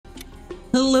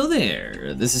Hello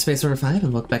there, this is Space Runner 5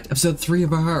 and welcome back to episode 3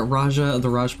 of our Raja of the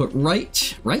Rajput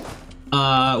Reich,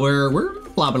 where we're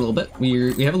flopping a little bit. We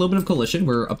have a little bit of coalition.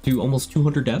 We're up to almost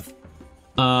 200 dev.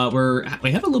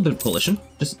 We have a little bit of coalition,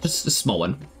 just a small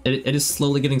one. It is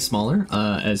slowly getting smaller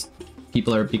as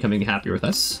people are becoming happier with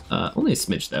us. Only a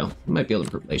smidge though. We might be able to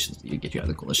improve relations to get you out of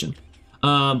the coalition.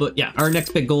 But yeah, our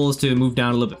next big goal is to move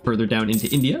down a little bit further down into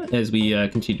India as we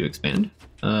continue to expand.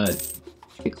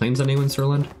 Get claims on anyone,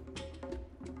 Sirland?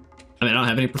 I mean, I don't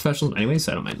have any professionals anyway,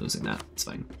 so I don't mind losing that. It's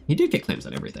fine. He did get claims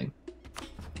on everything.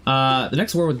 The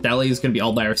next war with Delhi is going to be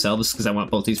all by ourselves because I want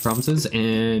both these provinces.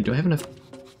 And do I have enough?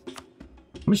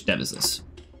 How much dev is this?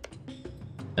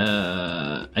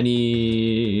 I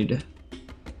need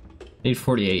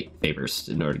 48 favors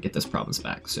in order to get this province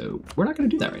back. So we're not going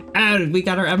to do that right now. And we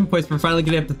got our Evan points. We're finally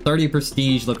getting up to 30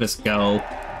 prestige. Look at us go.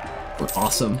 We're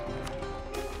awesome.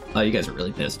 Oh, you guys are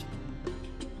really pissed.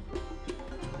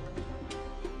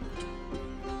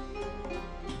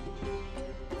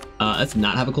 Let's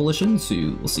not have a coalition, so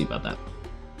we'll see about that.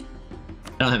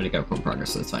 I don't have any government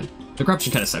progress, so that's fine. The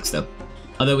corruption kind of sucks, though.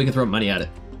 Although we can throw money at it.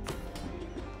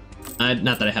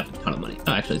 Not that I have a ton of money.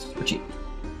 Oh, actually, it's for cheap.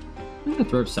 I'm gonna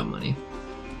throw some money.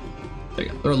 There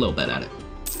you go. Throw a little bit at it.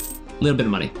 A little bit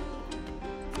of money.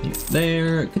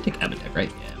 There. Could take Abitech,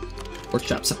 right? Yeah.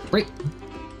 Workshop something. Great.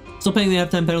 Still paying the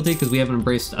halftime penalty because we haven't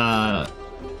embraced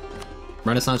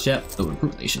Renaissance yet. So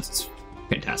improve relations. It's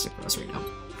fantastic for us right now.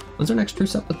 When's our next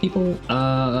truce up with people?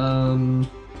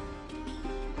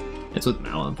 It's with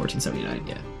Mao on 1479,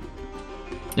 yeah.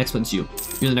 Next one's you.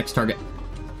 You're the next target.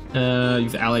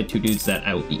 You've allied two dudes that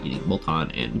I will be eating,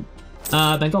 Multan and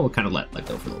Bengal will kind of let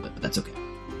go for a little bit, but that's okay.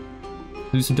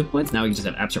 Lose some tip points. Now we can just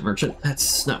have Abstract Merchant.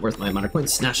 That's not worth my amount of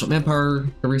points. National Manpower,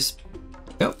 Careers.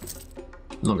 Go.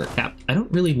 No longer capped. I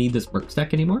don't really need this work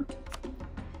stack anymore.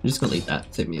 I'm just gonna leave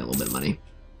that. Save me a little bit of money.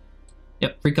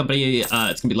 Yep, free company. It's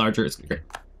gonna be larger. It's gonna be great.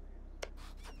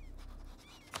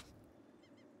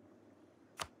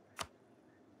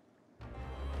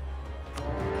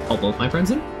 Both my friends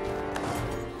in.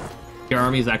 Your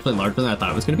army is actually larger than I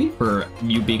thought it was going to be for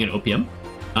you being an OPM.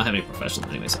 I don't have any professionals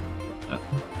anyways.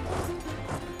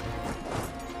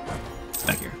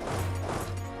 Back here.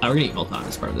 We're going to eat Multan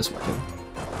as part of this war too.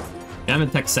 Yeah, I'm in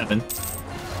Tech 7.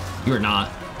 You are not.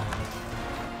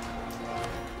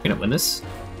 You're going to win this?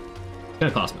 It's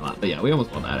going to cost me a lot, but yeah, we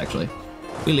almost won that actually.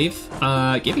 We leave.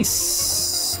 Give me...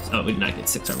 Oh, we did not get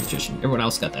 6 army attrition. Everyone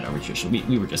else got that army attrition.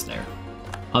 We were just there.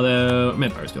 Although,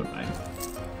 Manpower's doing fine.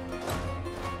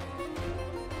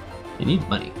 They need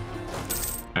money.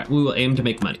 Alright, we will aim to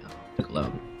make money. Oh, took a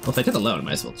loan. Well, if I took a loan, I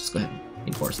might as well just go ahead and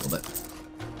enforce a little bit.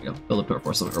 There we go. Build up to our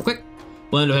force limit real quick.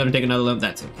 We'll end up having to take another loan.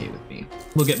 That's okay with me.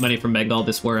 We'll get money from Bengal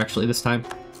this war, actually, this time.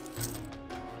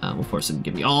 We'll force him to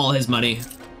give me all his money.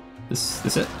 This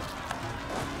it?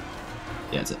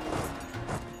 Yeah, that's it.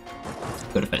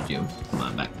 Go defend you. Come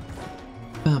on, back.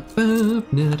 Not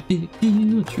a big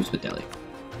deal. Truce with Delhi.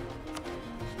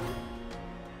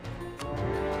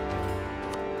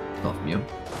 Call from you.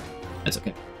 That's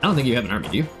okay. I don't think you have an army,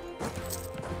 do you?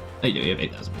 Oh, you do. You have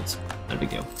 8,000 points. Not a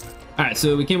big deal. Alright,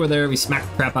 so we came over there. We smacked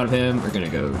the crap out of him. We're going to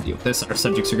go deal with this. Our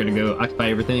subjects are going to go occupy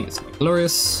everything. It's going to be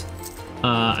glorious.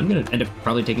 I'm going to end up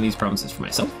probably taking these provinces for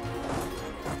myself.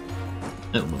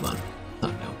 Oh, move on. Oh,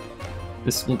 no.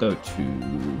 This will go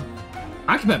to...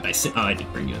 Occupied by... Oh, I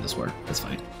did bring you in this war. That's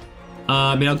fine.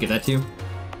 I mean, I'll give that to you.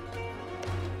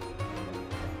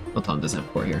 Multan doesn't have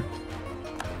a core here.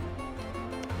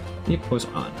 The cores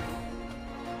are on.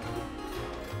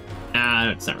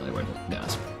 It's not really worth it, to be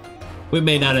honest. We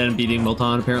may not end up beating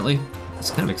Multan, apparently. I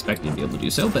was kind of expecting to be able to do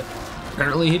so, but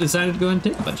apparently he decided to go and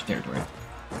take a bunch of territory.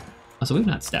 So we've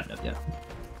not stabbed up yet.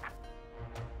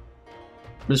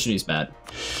 Position is bad.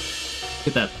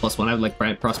 Get that +1. I would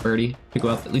like Prosperity to go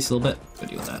up at least a little bit. Go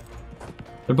deal with that.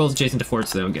 They're both adjacent to forts,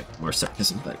 so they don't get more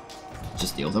separatism, but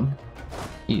just deal with them.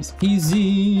 Easy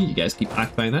peasy. You guys keep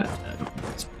occupying that. I don't think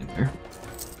that's in there.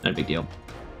 Not a big deal.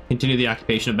 Continue the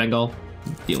occupation of Bengal.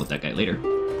 Deal with that guy later.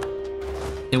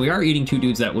 And we are eating 2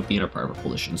 dudes that would be in our part of our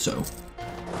coalition, so...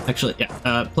 Actually,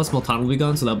 yeah, plus Multan will be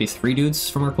gone, so that'll be 3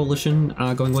 dudes from our coalition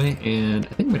going away, and I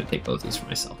think I'm going to take both of these for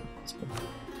myself if possible.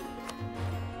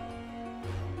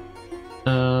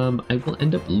 I will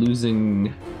end up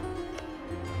losing...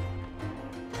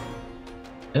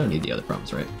 I don't need the other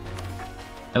problems, right?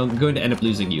 I'm going to end up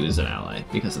losing you as an ally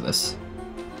because of this.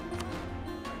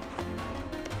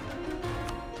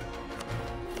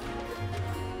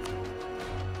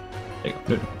 There you go.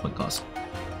 Good. One cost.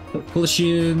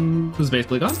 Coalition was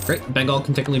basically gone. Great. Bengal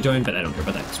can technically join, but I don't care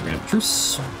about that because we're going to have a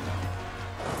truce.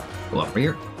 Go over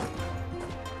here.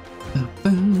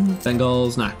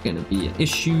 Bengal's not gonna be an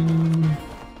issue.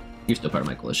 You're still part of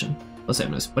my coalition. Let's say,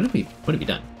 what have we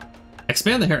done?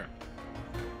 Expand the harem.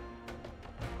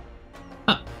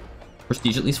 Huh.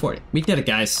 Prestige at least 40. We did it,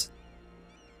 guys.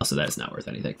 Also, that is not worth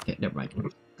anything. Okay, never mind.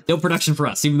 No production for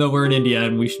us, even though we're in India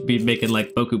and we should be making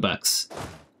like boku bucks.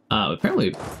 We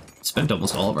apparently spent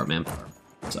almost all of our manpower,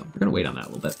 so we're gonna wait on that a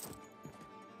little bit.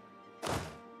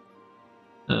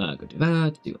 Go do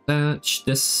that, do that,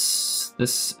 this,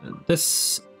 and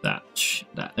this, that.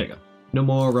 There you go. No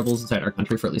more rebels inside our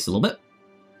country for at least a little bit.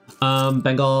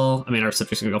 Bengal, I mean, our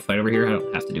subjects are gonna go fight over here. I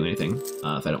don't have to do anything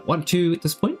if I don't want to at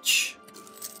this point.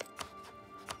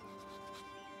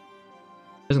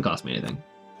 Doesn't cost me anything.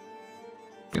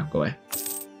 Yeah, go away.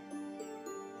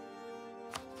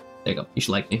 There you go. You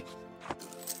should like me.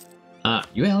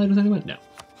 You allied with anyone? No.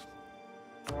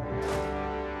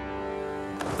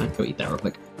 Go eat that real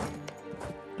quick.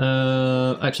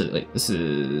 Actually, wait, this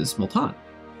is Multan.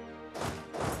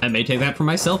 I may take that for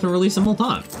myself and release a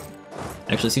Multan.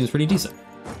 Actually seems pretty decent.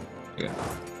 Here you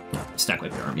go. Stack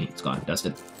wipe your army. It's gone.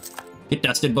 Dusted. Get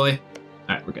dusted, boy.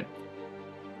 Alright, we're good.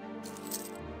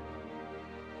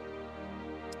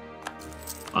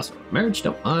 Also, marriage,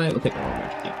 don't I? We'll take a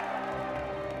marriage with you.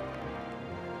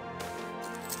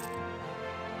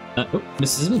 Oh,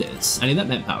 Mrs. It is. I need that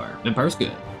manpower. Manpower's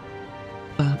good.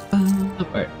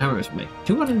 Alright, how much we make?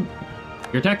 200.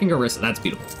 You're attacking Orissa. That's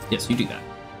beautiful. Yes, you do that.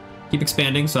 Keep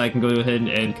expanding so I can go ahead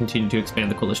and continue to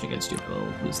expand the coalition against you. We'll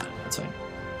lose that. That's fine.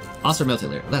 Oscar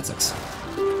military leader. That sucks.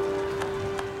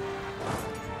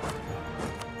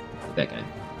 That guy.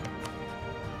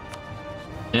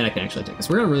 And I can actually take this.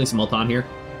 We're going to release a Multan here.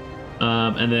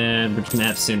 And then we're just going to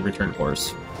have Sin return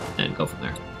cores and go from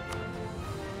there.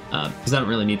 Because I don't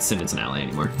really need Sin as an ally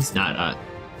anymore. He's not,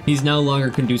 he's no longer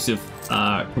conducive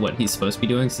to what he's supposed to be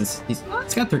doing since he's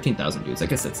got 13,000 dudes. I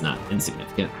guess that's not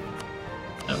insignificant.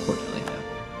 Unfortunately, yeah.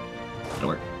 That'll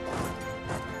work.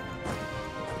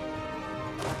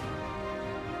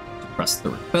 Suppress the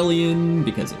rebellion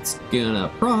because it's gonna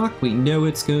proc. We know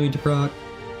it's going to proc.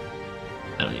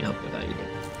 I don't need help with that. You're good.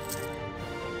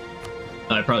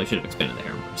 I probably should have expanded the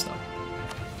harem first,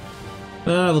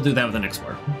 though. We'll do that with the next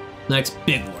war. Next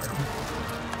big war.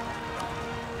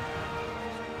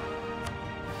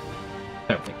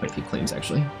 I would make quite a few claims,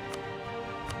 actually.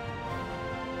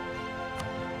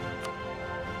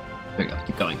 There you go.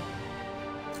 Keep going.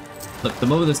 Look, the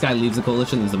moment this guy leaves the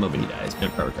coalition is the moment he dies.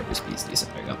 Manpower recovery speed is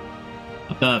decent. There you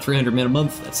go. Up 300 men a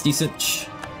month. That's decent.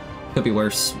 Could be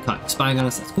worse. Caught spying on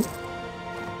us. That's cool.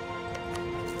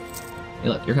 Hey,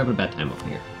 look, you're having a bad time over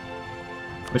here.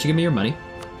 How much you give me your money?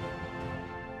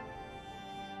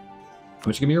 How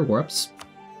much you give me your war-ups?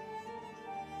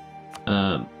 Wait,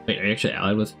 are you actually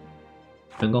allied with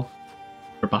Bengal?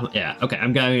 Or Bahman? Yeah, okay, I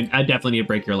definitely need to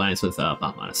break your alliance with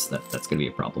Bahmanis. That's gonna be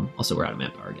a problem. Also, we're out of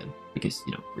manpower again, because,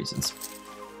 you know, reasons.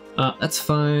 That's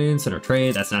fine. Center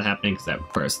trade, that's not happening, because that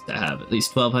requires to have at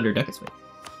least 1,200 decades. Wait.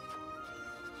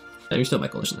 No, you're still my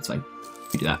coalition, that's fine.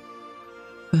 You do that.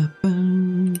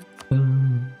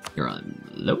 You're on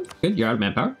low. Good, you're out of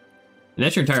manpower. And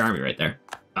that's your entire army right there.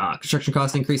 Construction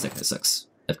cost increase, that kind of sucks.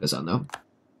 That goes on, though.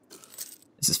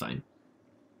 This is fine.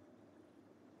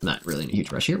 Not really in a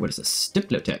huge rush here. What is this?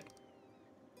 Diplotech.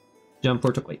 Jump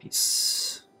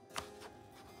Portuguese.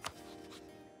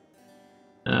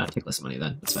 Take less money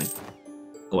then. That's fine.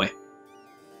 Go away.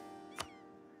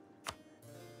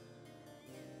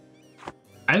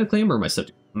 I have a claim or my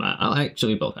subject? I'll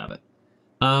actually both have it.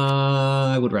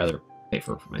 I would rather pay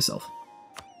for it for myself.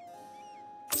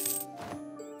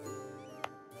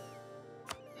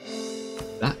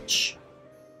 Batch.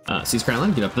 Seize Crown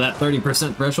Line, get up to that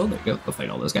 30% threshold. There you go. Go fight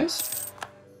all those guys.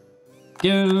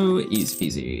 Go. Easy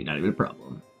peasy. Not even a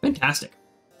problem. Fantastic.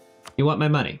 You want my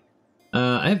money?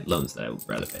 I have loans that I would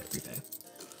rather repay.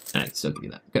 I can still give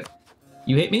you that. Good.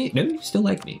 You hate me? No, you still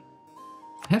like me.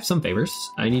 I have some favors.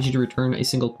 I need you to return a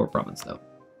single core province, though.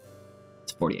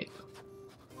 It's 48, though.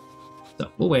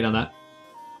 So, we'll wait on that.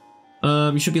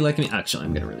 You should be liking me. Actually,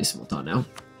 I'm going to release Multan now.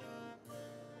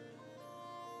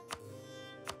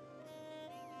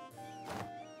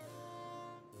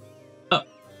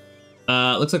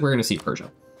 Looks like we're going to see Persia.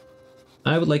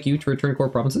 I would like you to return core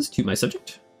provinces to my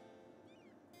subject.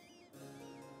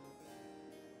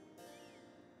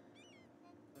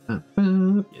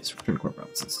 Yes, return core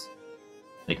provinces.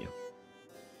 Thank you.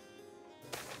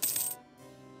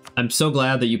 I'm so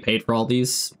glad that you paid for all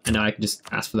these, and now I can just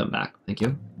ask for them back. Thank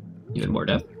you. Even more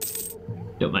dev.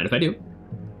 Don't mind if I do.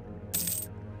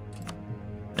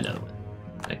 Another one.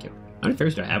 Thank you. How many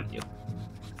favors do I have with you?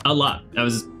 A lot. I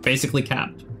was basically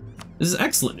capped. This is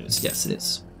excellent news. Yes, it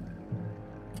is.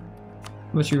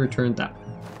 How much you returned that?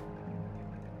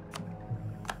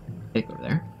 Okay, go over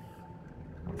there.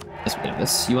 Guess we can have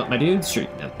this. You want my dudes? Sure, you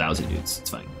can have 1,000 dudes. It's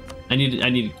fine. I need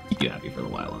to keep you happy for a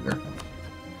while longer.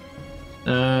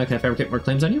 Can I fabricate more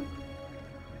claims on you?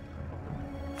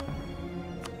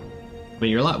 I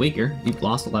mean, you're a lot weaker. You've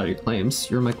lost a lot of your claims.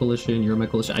 You're my coalition. You're my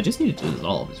coalition. I just need it to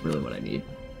dissolve is really what I need.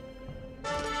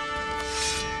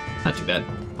 Not too bad.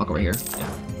 Walk over here.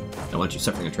 Yeah. Don't want you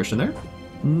suffering attrition there.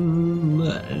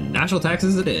 National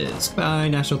taxes it is. Bye,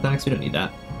 national tax. We don't need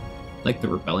that. Like the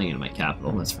rebelling in my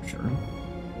capital, that's for sure.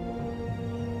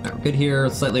 Alright, we're good here.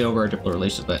 Slightly over our diplomatic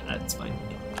relations, but that's fine.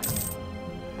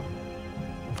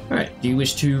 Alright, do you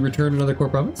wish to return another core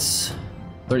province?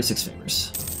 36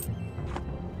 favors.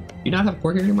 Do you not have a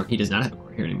core here anymore? He does not have a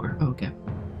core here anymore. Oh, okay.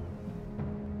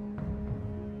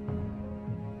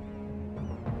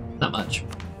 Not much.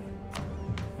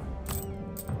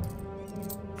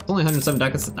 It's only 107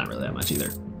 ducats. That's not really that much either.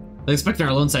 I was expecting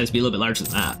our loan size to be a little bit larger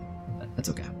than that, but that's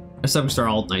okay. Our subjects are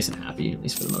all nice and happy, at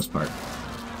least for the most part.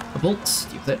 A bolt,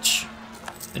 you pitch.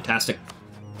 Fantastic.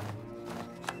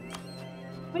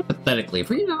 Hypothetically, if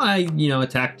we,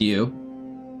 attacked you.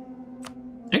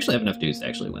 I actually have enough dudes to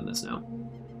actually win this now.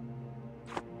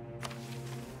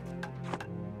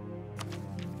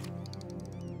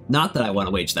 Not that I want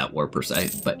to wage that war per se,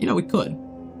 but we could.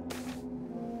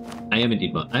 I am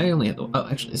indeed. I only have the. Oh,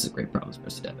 actually, this is a great province for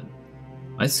us to have in.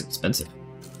 Why is it expensive?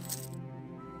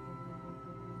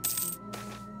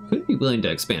 Could be willing to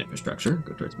expand infrastructure,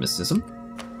 go towards mysticism.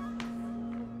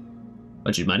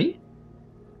 Budget money?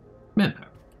 Manpower.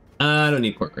 I don't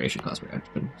need port creation cost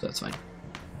reduction, so that's fine.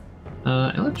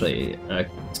 I'll actually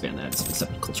expand that as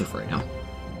accepted culture for right now.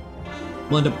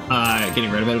 We'll end up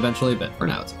getting rid of it eventually, but for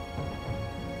now it's.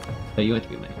 But you want to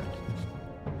be my friend.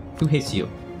 Who hates you?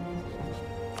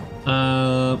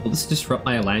 Will this disrupt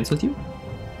my alliance with you?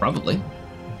 Probably.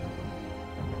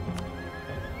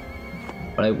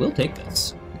 But I will take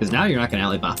this. Because now you're not going to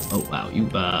ally buff. Oh, wow.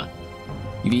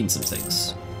 You've eaten some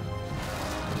things.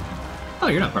 Oh,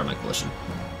 you're not part of my coalition.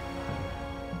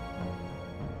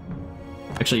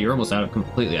 Actually, you're almost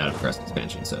completely out of aggressive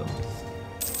expansion, so...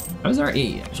 How does our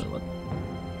AE actually look?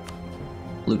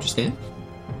 Balochistan?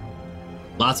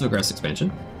 Lots of aggressive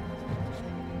expansion.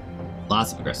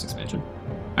 Lots of aggressive expansion.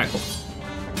 Alright, cool.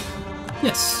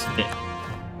 Yes. Yeah.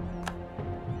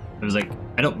 I was like,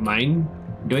 I don't mind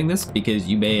doing this because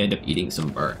you may end up eating some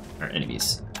of our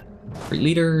enemies. Great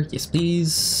leader, yes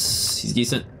please. He's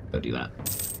decent. Go do that.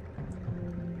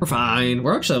 We're fine.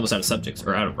 We're actually almost out of subjects,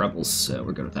 or out of rebels, so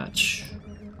we're good with that.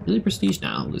 Really prestige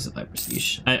now. Lose the 5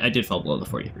 prestige. I did fall below the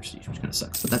 40 prestige, which kind of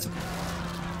sucks, but that's okay.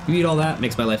 You eat all that,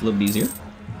 makes my life a little bit easier.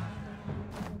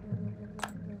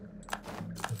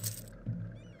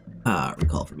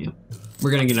 Recall from you.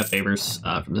 We're gonna get enough favors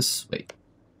from this. Wait,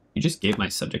 you just gave my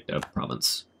subject a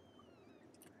province.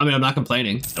 I mean, I'm not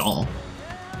complaining at all.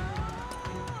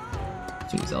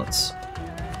 Too many zealots.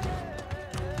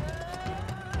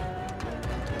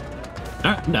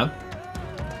 Alright, I'm down.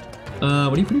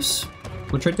 What do you produce?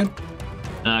 What trade good?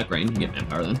 Grain. You get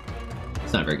manpower then.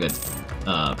 It's not a very good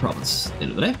province at the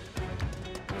end of the day.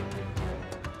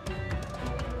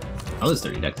 I'll lose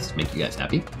 30 decks to make you guys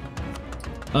happy.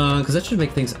 Because that should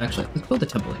make things... Actually, let's build a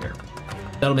temple here.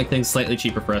 That'll make things slightly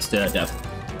cheaper for us to dev.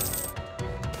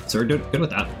 So we're good with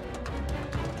that.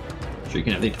 Sure you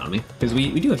can have the autonomy. Because we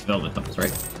do have development temples,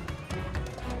 right?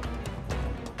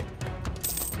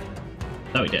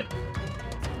 No, we did.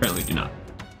 Apparently we do not.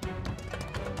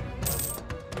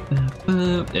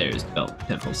 There's development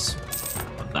temples.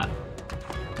 Love that.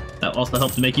 That also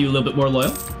helped to make you a little bit more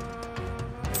loyal.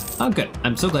 Oh, good.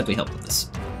 I'm so glad we helped with this.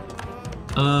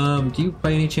 Do you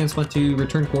by any chance want to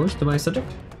return cores to my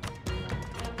subject?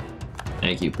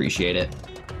 Thank you, appreciate it.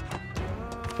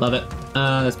 Love it.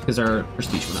 That's because our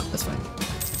prestige went up, that's fine.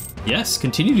 Yes,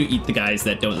 continue to eat the guys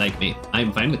that don't like me.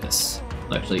 I'm fine with this.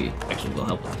 Actually will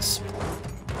help with this.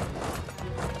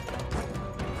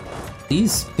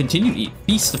 Please continue to eat.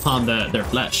 Feast upon their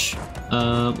flesh.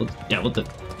 We'll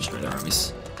destroy their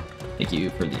armies. Thank you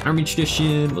for the army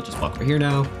tradition. We'll just walk over here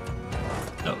now.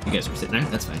 Oh, you guys were sitting there?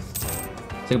 That's fine.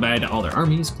 Say goodbye to all their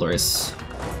armies. Glorious.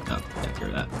 Oh, yeah, hear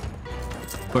that.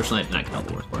 Fortunately, I did not get all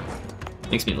the war for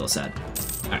it. Makes me a little sad.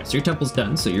 Alright, so your temple's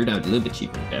done, so you're now a little bit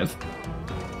cheaper, Dev.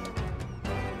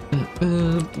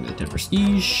 Give me the 10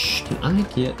 prestige. Can I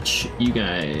get you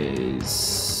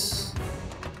guys...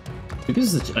 Who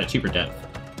gives us a cheaper dev?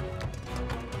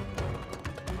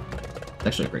 That's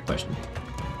actually a great question.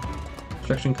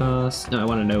 Construction costs. No, I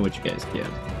want to know what you guys get.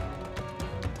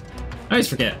 I always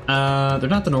forget. They're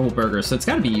not the normal burgers, so it's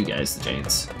got to be you guys, the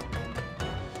Janes.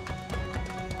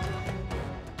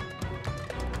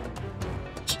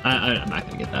 I'm not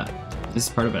gonna get that. This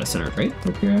is part of a center of trade,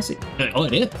 for curiosity. Oh,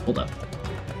 it is. Hold up.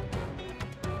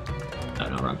 Oh,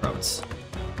 no, wrong province.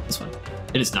 This one.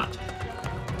 It is not.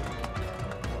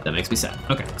 That makes me sad.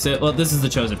 Okay, so, well, this is the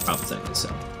chosen province, I guess, so.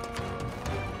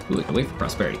 Ooh, we can wait for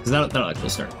prosperity, because that'll actually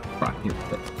start rocking here.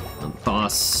 But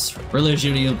costs.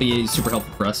 Religion will be super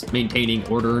helpful for us, maintaining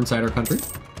order inside our country.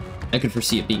 I could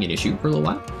foresee it being an issue for a little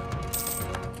while.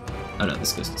 Oh no,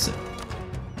 this goes to sit.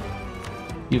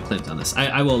 You have claims on this.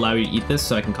 I will allow you to eat this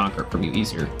so I can conquer it from you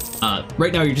easier.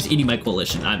 Right now you're just eating my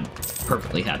coalition. I'm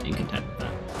perfectly happy and content with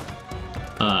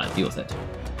that. Deal with it.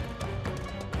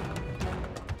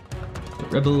 The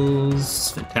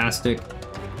rebels, fantastic.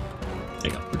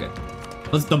 There you go, we're good.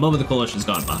 Once the moment the coalition is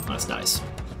gone, Bahamut dies.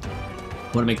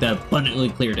 I want to make that abundantly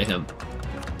clear to him.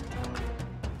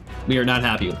 We are not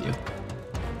happy with you.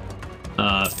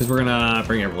 Because we're gonna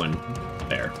bring everyone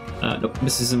there. Nope,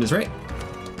 mysticism is right.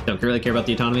 Don't really care about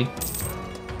the autonomy.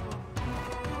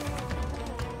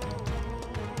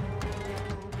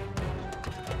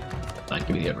 Fine, give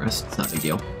me the unrest. It's not a big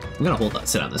deal. I'm gonna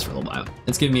sit on this for a little while.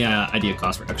 It's giving me an idea of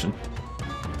cost reduction.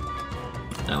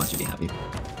 I want you to be happy.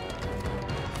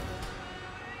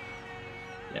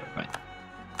 Yeah, we're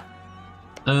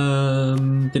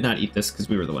fine. Did not eat this because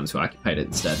we were the ones who occupied it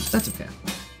instead. That's okay.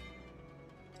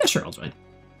 Yeah, sure, I'll join.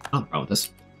 I don't have a problem with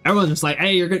this. Everyone's just like,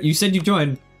 hey, you're good. You said you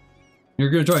joined. You're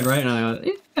gonna join, right? And I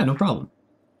go, yeah, no problem.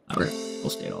 We'll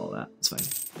state all of that. It's fine.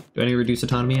 Do I need to reduce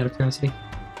autonomy out of curiosity?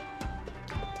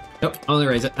 Nope, I'll only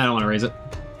raise it. I don't want to raise it.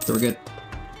 So we're good.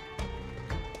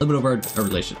 A little bit over our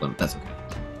relationship limit. That's okay.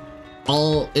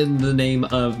 All in the name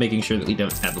of making sure that we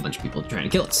don't have a bunch of people trying to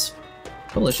kill us.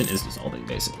 Coalition is dissolving,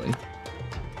 basically.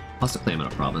 Lost a claim on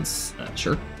a province.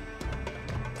 Sure.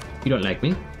 You don't like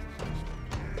me.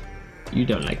 You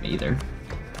don't like me either.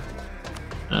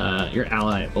 You're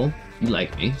allyable. You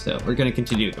like me, so we're gonna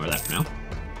continue to ignore that for now.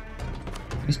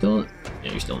 You still?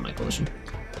 Yeah, you're still in my coalition.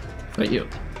 What about you?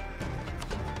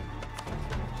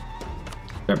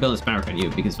 Start building this power on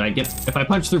you because if I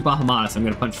punch through Bahamut, I'm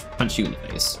gonna punch you in the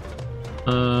face.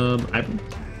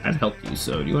 I've helped you,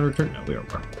 so do you want to return? No, we are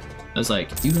war. I was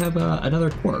like, you have another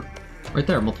corps right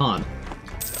there, Multan.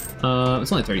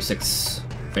 It's only 36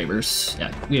 favors.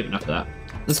 Yeah, we have enough of that.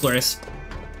 This is glorious.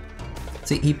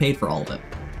 See, he paid for all of it.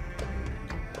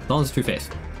 As long as it's true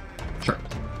faith. Sure. I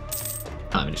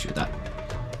don't have an issue with that.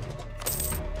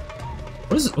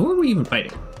 What are we even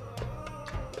fighting?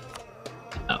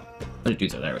 Oh, a bunch of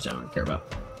dudes are there, which I don't care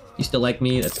about. You still like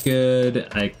me? That's good.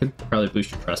 I could probably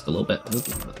boost your trust a little bit. I'll give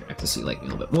you another access so you like me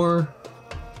a little bit more.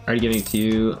 Already giving it to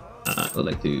you. I would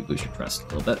like to boost your trust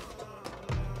a little bit.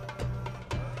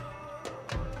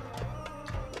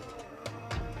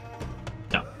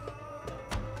 No.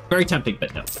 Very tempting,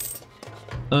 but no.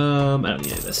 I don't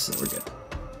need any of this, so we're good.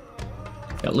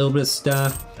 Got a little bit of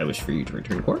stuff. I wish for you to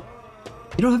return to court.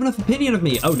 You don't have enough opinion of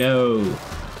me. Oh no.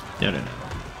 No.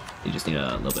 You just need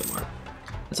a little bit more.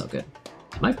 That's all good.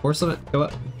 My force limit go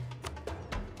up?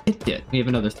 It did. We have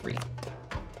another 3.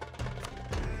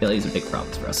 Philly is a big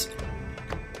problem for us.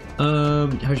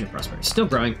 How's your prosperity? Still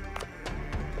growing.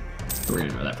 So we're gonna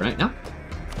ignore that for right now.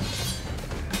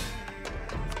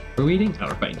 Are we eating? Oh,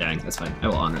 we're fighting. Dang, that's fine. I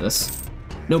will honor this.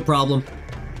 No problem.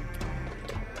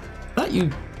 I thought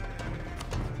you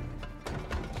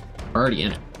were already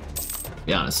in it, to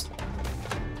be honest.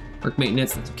 Work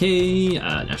maintenance, that's okay.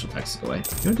 National taxes go away. You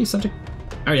want to be subject?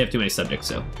 I already have too many subjects,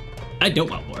 so I don't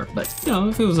want more, but you know,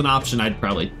 if it was an option, I'd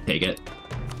probably take it.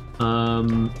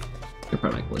 You're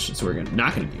part of my coalition, so we're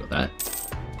not gonna deal with that.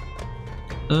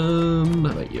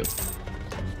 How about you?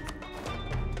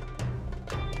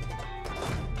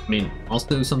 I mean,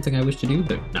 also something I wish to do,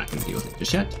 but not gonna deal with it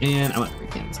just yet. And I want 3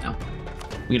 cannons now.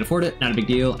 We can afford it, not a big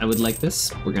deal. I would like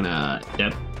this. We're gonna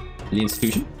dev the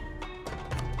institution.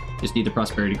 Just need the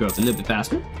prosperity to grow up a little bit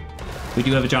faster. We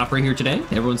do have a Joffrey here today.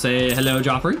 Everyone say hello,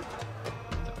 Joffrey.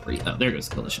 Joffrey. Oh, there goes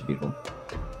the coalition. Beautiful.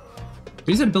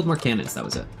 We just had to build more cannons. That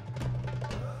was it.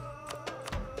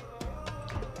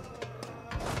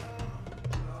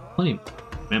 Plenty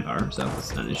of manpower, so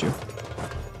it's not an issue. All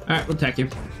right, we'll attack you.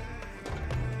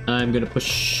 I'm gonna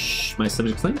push my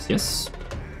subject claims. Yes.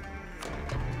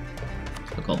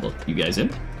 I'll call both you guys in,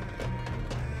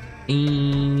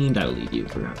 and I will leave you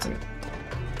for a second.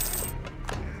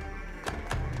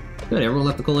 Good, everyone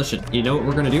left the coalition. You know what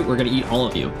we're gonna do? We're gonna eat all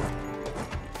of you.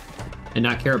 And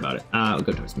not care about it. We'll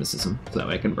go towards mysticism, so that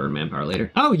way I can burn manpower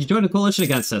later. Oh, you joined a coalition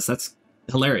against us. That's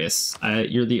hilarious.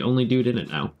 You're the only dude in it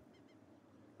now.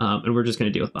 And we're just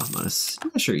gonna deal with Bahamut.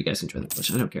 I'm not sure you guys can join the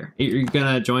coalition. I don't care. You're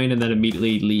gonna join and then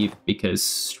immediately leave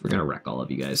because we're gonna wreck all of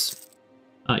you guys.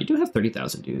 You do have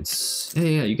 30,000 dudes.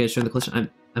 Yeah, you guys join the coalition.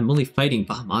 I'm only fighting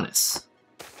Bahamut.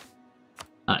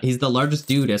 He's the largest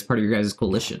dude as part of your guys'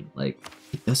 coalition. Like,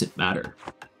 it doesn't matter.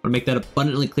 I want to make that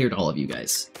abundantly clear to all of you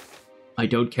guys. I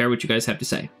don't care what you guys have to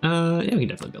say. Yeah, we can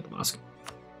definitely build a mosque.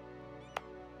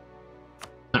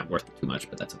 Not worth it too much,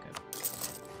 but that's okay.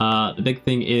 The big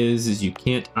thing is you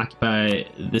can't occupy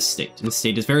this state. This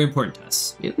state is very important to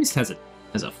us. It at least has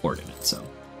a fort in it, so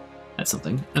that's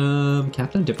something.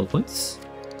 Captain, diplo points.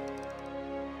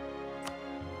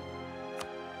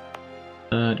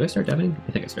 Do I start deving?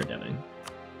 I think I start deving.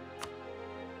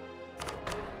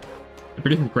 I'm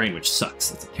producing grain, which sucks.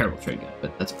 That's a terrible trade gut,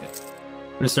 but that's okay.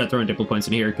 I'm gonna start throwing diplo points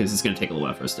in here because it's gonna take a little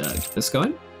while for us to get this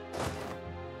going.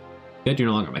 Good, you're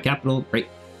no longer my capital. Great.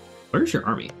 Where's your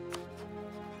army?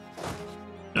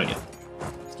 No idea.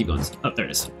 Let's keep going. Oh, there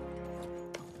it is.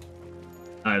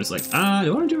 I was like, do I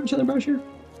want to do each other brush here?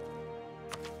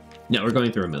 No, we're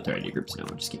going through a military ID groups now.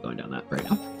 We'll just keep going down that right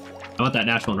now. I want that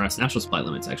national unrest. National supply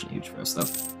limit's actually huge for us, though.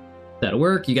 That'll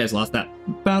work. You guys lost that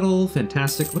battle.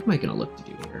 Fantastic. What am I going to look to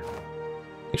do here?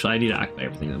 Actually, I need to occupy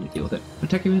everything. Let me deal with it.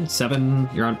 Attack you in 7.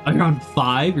 You're on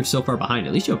 5. You're so far behind.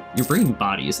 At least you're bringing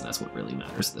bodies, and that's what really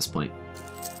matters at this point.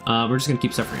 We're just going to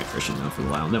keep suffering attrition, though, for a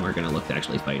while, and then we're going to look to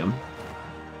actually fight them.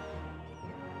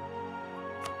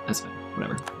 That's fine.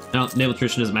 Whatever. Now, naval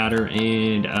attrition doesn't matter,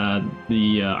 and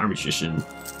the army attrition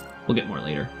we'll get more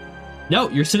later. No,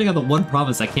 you're sitting on the one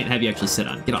province I can't have you actually sit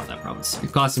on. Get off that province.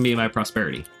 You're costing me my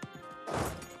prosperity.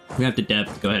 We have to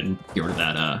dev to go ahead and get rid of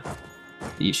that,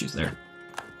 the issues there.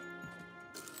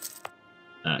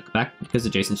 Go back because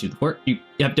adjacent to the fort. You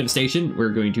have devastation. We're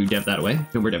going to dev that away.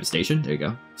 No more devastation. There you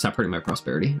go. Stop hurting my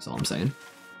prosperity. That's all I'm saying.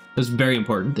 It's very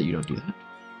important that you don't do that.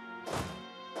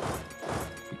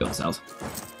 Keep going south.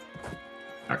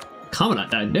 Our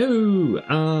commandant died.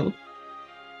 No.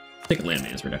 Take a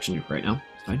landmass reduction right now.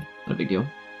 It's fine. Not a big deal.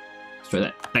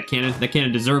 Destroy that cannon. That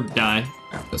cannon deserved to die.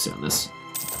 Alright, go sit on this.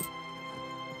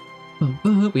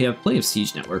 But we have plenty of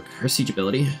siege network or siege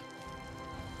ability.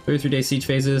 33-day siege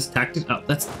phases. Tactics. Oh,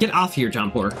 let's get off here,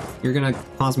 Jampur. You're gonna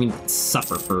cause me to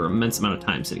suffer for an immense amount of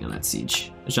time sitting on that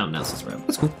siege. Jean Nelson's route.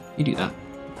 That's cool. You do that.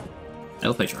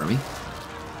 I'll fight your army.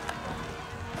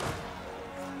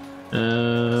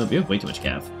 We have way too much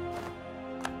cav.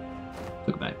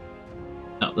 Look back.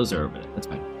 Oh, those are over there. That's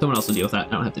fine. Someone else will deal with that.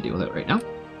 I don't have to deal with it right now.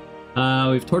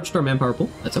 We've torched our manpower pool.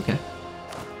 That's okay.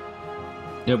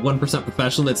 You have 1%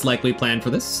 professional that's likely planned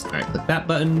for this. All right, click that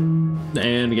button,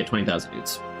 and we get 20,000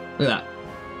 dudes. Look at that.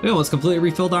 We almost completely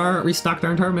restocked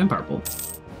our entire manpower pool.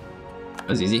 That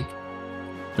was easy.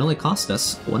 It only cost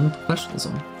us 1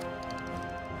 professionalism.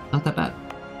 Not that bad.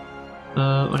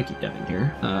 I want to keep Devin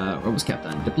here. We're almost capped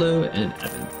on Diplo and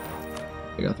Evan.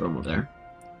 We gotta throw them over there.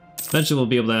 Eventually we'll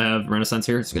be able to have Renaissance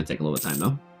here. It's gonna take a little bit of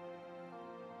time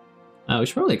though. We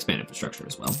should probably expand infrastructure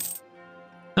as well.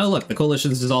 Oh look, the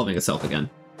coalition's dissolving itself again.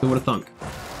 Who would have thunk?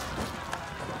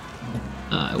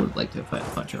 I would have liked to have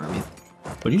fought your army.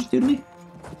 What did you just do to me?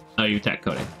 Oh, you attacked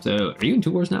Kode. So, are you in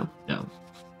 2 wars now? No.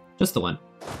 Just the one.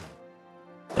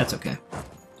 That's okay.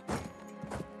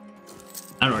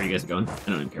 I don't know where you guys are going. I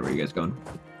don't even care where you guys are going.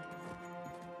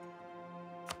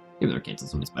 Even though cancel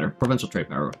something's better. Provincial trade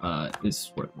power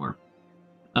is worth more.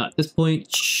 At this point,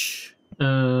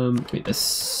 give me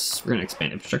this. We're going to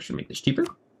expand infrastructure to make this cheaper.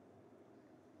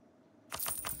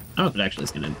 I don't know if it actually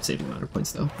is going to save you 100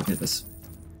 points, though. Look at this.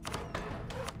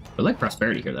 I like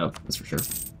prosperity here, though. That's for sure.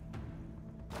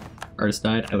 Artist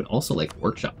died. I would also like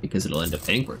workshop because it'll end up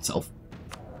paying for itself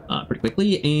pretty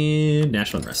quickly. And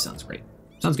national unrest sounds great.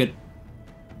 Sounds good.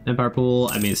 Empire pool,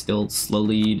 I mean, it's still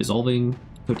slowly dissolving.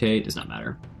 Kote does not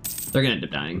matter. They're going to end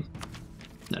up dying.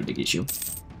 Not a big issue.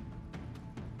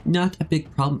 Not a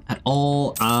big problem at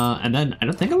all. And then I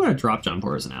don't think I'm going to drop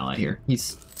Jampur as an ally here.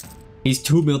 He's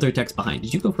 2 military techs behind.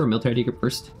 Did you go for a military ID group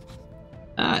first?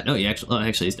 No, he actually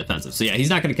he's defensive. So yeah, he's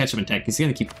not going to catch him in tech. He's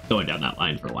going to keep going down that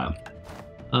line for a while.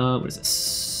 What is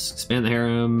this? Expand the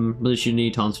harem. Religious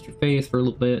unity, tolerance of your faith for a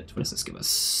little bit. What does this give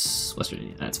us? Western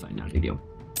India. That's fine. Not a big deal.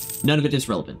 None of it is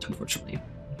relevant, unfortunately. All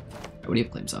right, what do you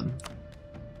have claims on?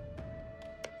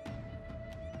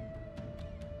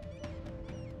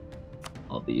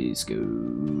 All these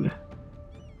go.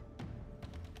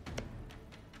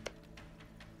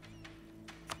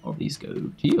 All these go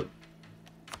to you. For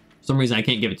some reason, I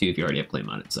can't give it to you if you already have claim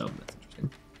on it, so that's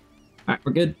interesting. All right,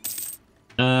 we're good.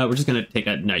 We're just gonna take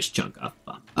a nice chunk off.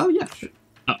 Oh yeah, sure.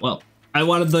 Well, I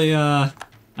wanted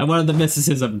the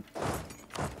mysticism.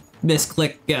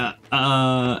 Misclick. That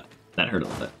hurt a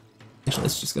little bit. Actually,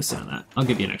 let's just go sit on that. I'll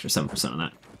give you an extra 7% on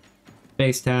that.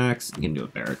 Base tax. You can do a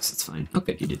barracks. It's fine.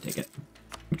 Okay, you did take it.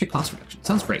 What's your cost reduction?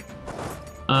 Sounds great. Do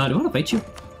I want to fight you?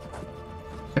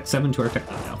 Tech 7 to our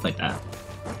tech. Okay, I'll fight that.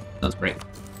 Sounds great.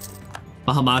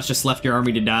 Bahamut just left your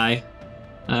army to die.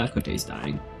 Cote's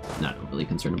dying. Not overly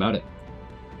concerned about it.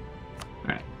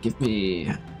 Alright, give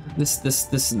me this,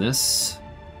 and this.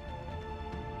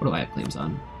 What do I have claims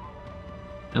on?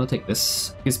 I will take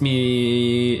this. Gives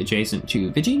me adjacent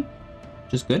to Vigi,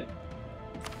 which is good.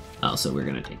 Also, we're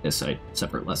gonna take this side,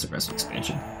 separate, less aggressive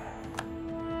expansion.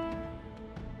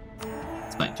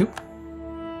 It's fine too.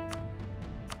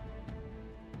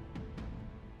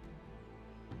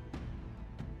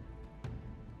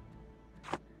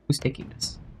 Who's taking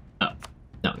this? Oh,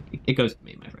 no, it goes to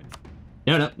me, my friend.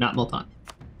 No, no, not Multan.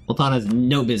 Multan has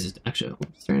no business. Actually,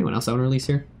 is there anyone else I want to release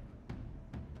here?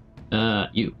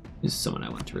 You is someone I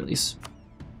want to release.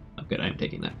 Oh, good, I'm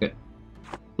taking that. Good.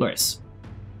 Glorious.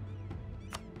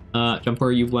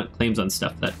 Jumper, you want claims on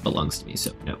stuff that belongs to me,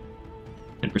 so no.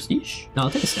 And prestige? No, I'll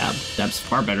take a stab. Stab's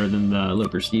far better than the low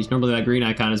prestige. Normally that green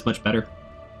icon is much better.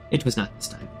 It was not this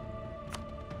time.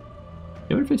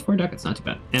 254 ducats, not too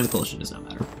bad. And the coalition does not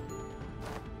matter.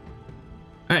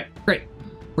 Alright, great.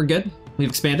 We're good. We've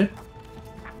expanded.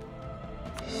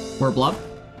 We're a blob.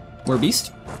 We're a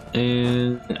beast.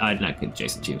 And I did not get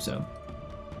adjacent to you, so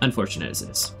unfortunate as it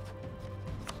is.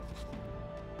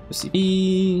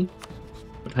 OCB.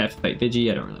 Would I have to fight Vigi?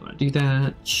 I don't really want to do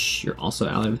that. You're also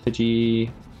allied with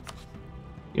Vigi.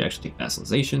 You actually take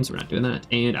vassalization, so we're not doing that.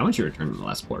 And I want you to return to the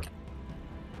last port.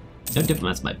 No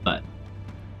diplomats, my butt.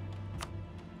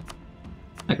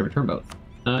 I can return both.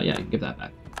 Yeah, you can give that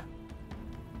back.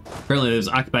 Apparently it was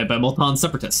occupied by Multan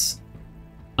separatists.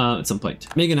 At some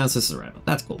point. Meg announced this is arrival.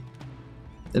 That's cool.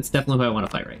 That's definitely who I want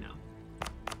to fight right now.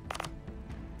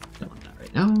 Don't want that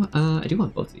right now. I do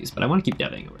want both of these, but I want to keep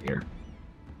deving over here.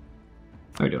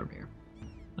 How are we doing over here?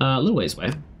 A little ways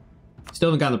away. Still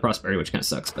haven't gotten the prosperity, which kind of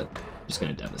sucks, but I'm just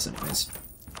gonna dev this anyways.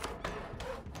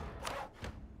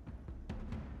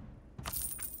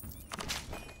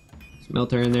 Some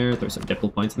military in there, throw some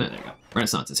diplo points in there. There you go.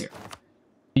 Renaissance is here.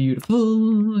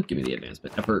 Beautiful. Give me the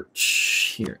advancement effort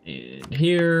here and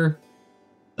here.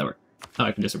 That work. Oh,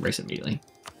 I can just embrace it immediately.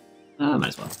 Might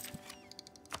as well.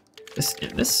 This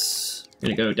and this. I'm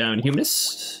gonna go down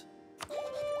humanist.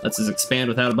 Lets us expand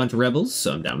without a bunch of rebels,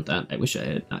 so I'm down with that. I wish I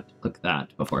had not clicked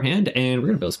that beforehand. And we're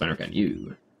gonna build a spine on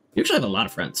you. You actually have a lot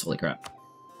of friends. Holy crap.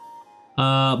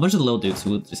 A bunch of the little dudes who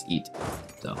will just eat.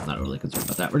 So I'm not overly concerned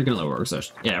about that. We're gonna lower our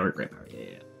resource. Yeah, we're great power.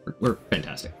 Yeah. We're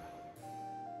fantastic.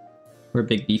 We're a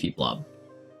big beefy blob.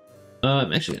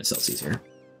 I'm actually gonna sell these here.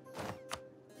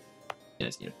 Yeah, I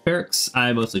just need a barracks.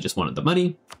 I mostly just wanted the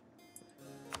money.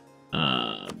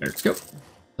 Barracks go.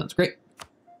 Sounds great.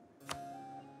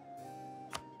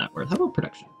 Not worth. How about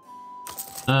production?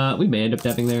 We may end up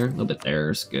tapping there. A little bit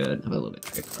there's good. How about a little bit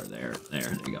trade power there?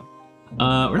 There we go.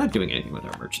 We're not doing anything with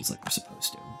our merchants like we're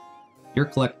supposed to. You're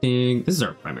collecting. This is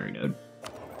our primary node.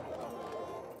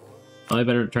 Probably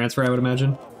better to transfer, I would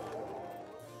imagine.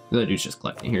 The other dude's just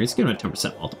collecting here. He's giving a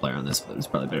 10% multiplier on this, but it's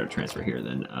probably better to transfer here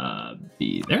than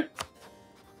be there.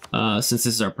 Since this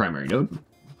is our primary node.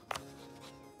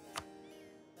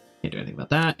 Can't do anything about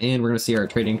that. And we're going to see our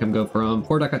trade income go from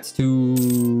 4 ducats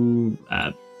to...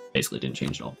 basically didn't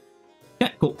change at all.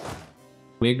 Okay, cool.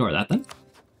 We ignore that then.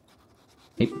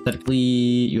 Hypothetically,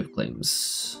 you have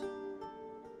claims.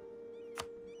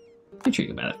 You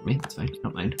can buy that for me. That's fine. I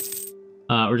don't mind.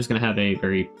 We're just going to have a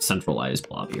very centralized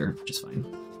blob here, which is fine.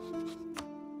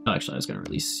 Oh, actually, I was going to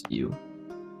release you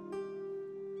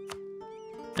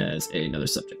as another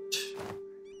subject.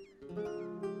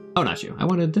 Oh, not you. I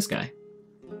wanted this guy.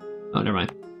 Oh, never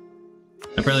mind.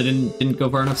 I apparently didn't go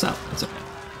far enough south. That's okay.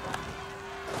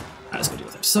 Alright, let's go deal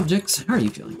with our subjects. How are you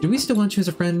feeling? Do we still want to choose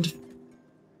a friend?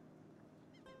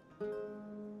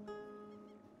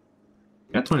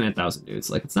 Got 29,000 dudes.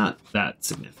 Like, it's not that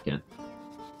significant.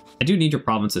 I do need your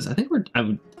provinces. I think I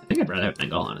think I'd rather have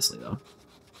Bengal, honestly, though.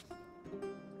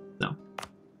 No. I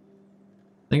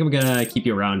think I'm gonna keep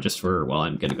you around just for while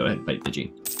I'm gonna go ahead and fight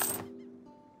Vigi.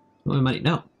 My money?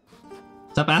 No.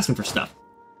 Stop asking for stuff.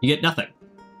 You get nothing.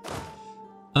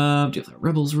 Deal with our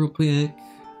rebels real quick.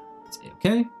 It's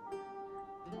okay.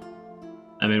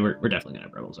 I mean, we're definitely gonna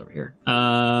have rebels over here.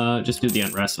 Just do the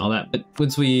unrest and all that. But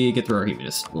once we get through our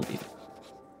humanist, we'll be fine.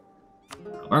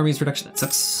 Armies reduction, that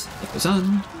sucks. That goes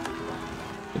on.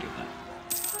 We'll do that.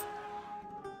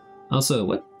 Also,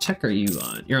 what check are you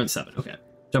on? You're on 7. Okay.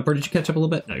 Jumper, did you catch up a little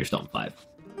bit? No, you're still on 5.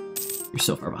 You're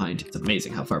so far behind. It's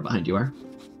amazing how far behind you are.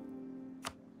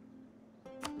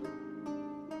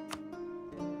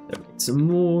 Some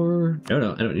more.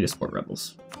 No, I don't need to support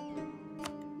rebels.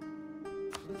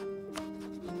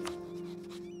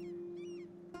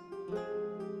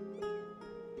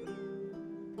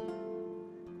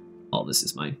 All this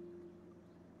is mine.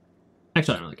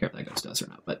 Actually, I don't really care if that goes to us or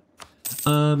not, but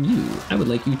I would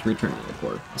like you to return to the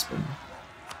port, husband.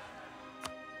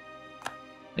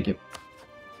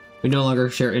 We no longer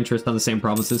share interest on the same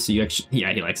provinces, so you actually,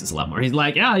 yeah, he likes us a lot more. He's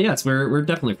like, ah, yes, we're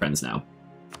definitely friends now.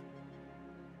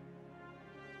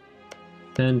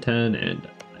 10, 10, and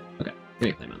okay, give me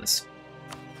a claim on this.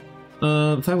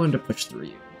 If I wanted to push through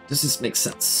you, does this make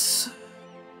sense?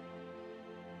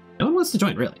 No one wants to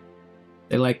join, really.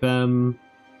 They like them.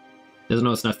 Doesn't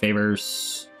know it's enough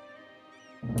favors.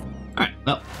 Alright,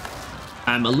 well,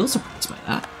 I'm a little surprised by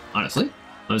that, honestly.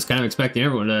 I was kind of expecting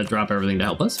everyone to drop everything to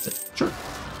help us, but sure.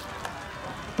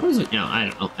 What is it? You know, I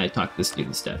don't know. I talked to this dude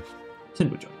instead. Tin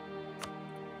would join.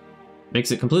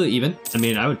 Makes it completely even. I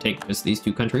mean, I would take just these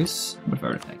two countries. What if I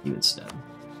were to attack you instead?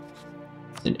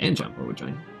 Tin and Jampur would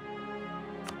join.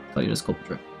 Tell you just Culprit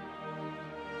Trip.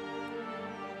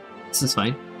 This is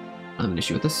fine. I don't have an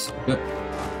issue with this. Do it.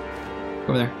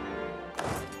 Go over there.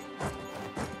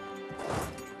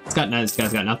 This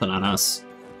guy's got nothing on us.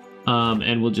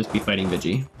 And we'll just be fighting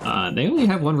Vigi. They only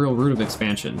have one real route of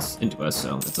expansions into us,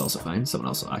 so it's also fine. Someone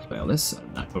else will occupy all this, so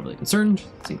I'm not overly concerned.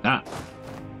 See that.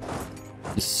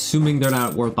 Assuming they're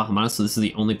not at war with Bahamut, so this is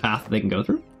the only path they can go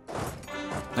through.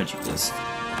 Why did you do this?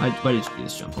 Why did you do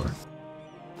this, jump for?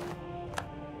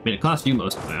 I mean, it cost you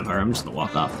most of my empire. I'm just gonna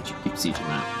walk off, let you keep sieging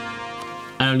that.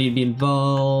 I don't need to be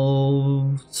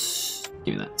involved.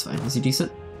 Give me that, it's fine. Is he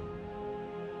decent?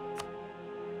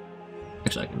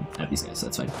 Actually, I can have these guys, so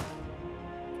that's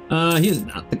fine. He is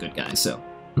not the good guy, so...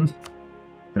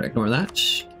 Better ignore that.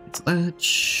 Cancel that.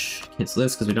 Cancel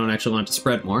this, because we don't actually want it to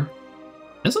spread more.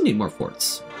 I also need more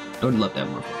forts. I would love to have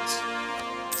more forts.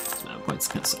 This amount of points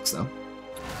kind of sucks, though.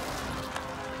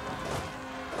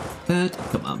 That,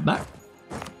 come on back.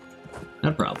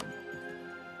 Not a problem.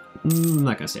 I'm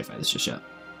not gonna stay fight this just yet.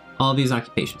 All these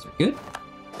occupations are good.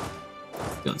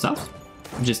 Going south.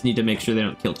 We just need to make sure they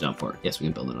don't kill Jampur. Yes, we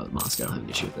can build another mosque. I don't have an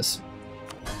issue with this.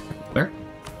 Where?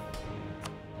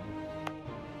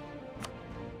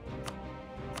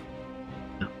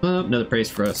 Another praise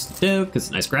for us to Div, because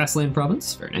it's a nice grassland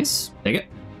province. Very nice. Take it.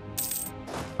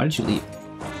 Why did you leave?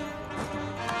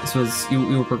 This was...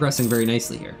 You were progressing very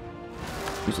nicely here.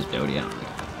 Who's just Dodie? I don't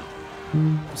like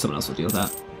that. Someone else will deal with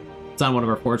that. It's on one of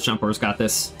our forts. Jampur's got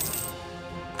this.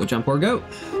 Go, Jampur, go!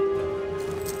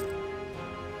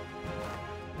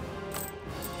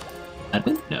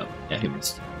 Admin? No. Yeah,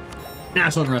 humans.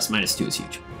 National unrest -2 is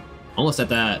huge. Almost at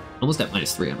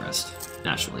 -3 unrest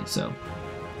nationally, so...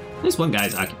 At least one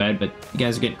guy's occupied, but you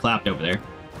guys are getting clapped over there.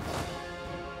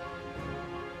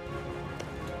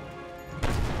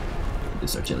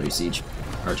 This artillery siege.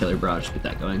 Artillery barrage, get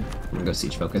that going. I'm gonna go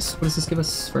siege focus. What does this give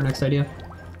us for our next idea?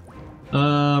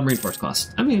 Reinforced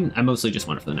cost. I mean, I mostly just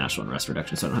want it for the national unrest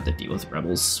reduction, so I don't have to deal with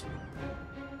rebels.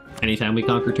 Anytime we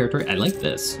conquer territory, I like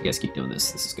this. You guys keep doing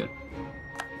this. This is good.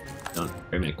 Don't have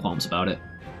very many qualms about it.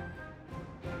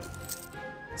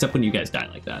 Except when you guys die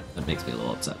like that. That makes me a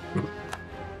little upset.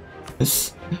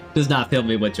 This does not fill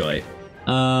me with joy.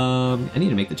 I need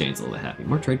to make the Janes a little bit happy.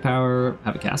 More trade power.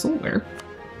 Have a castle? Where?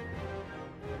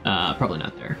 Probably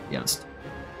not there, to be honest.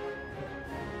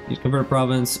 Need to convert a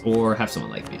province or have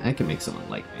someone like me. I can make someone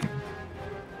like me.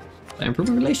 By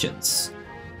improving relations.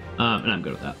 And I'm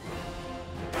good with that.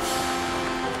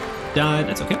 Die,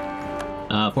 that's okay.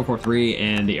 443,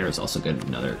 and the air is also good.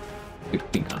 Another good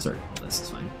Queen Consort. All this is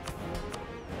fine.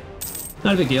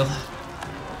 Not a big deal.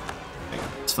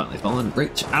 It's finally fallen.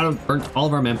 Great. Burnt all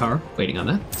of our manpower. Waiting on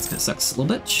that. This kind of sucks a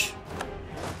little bit.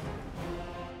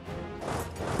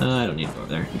 I don't need to go over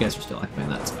there. You guys are still occupying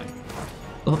that. It's fine.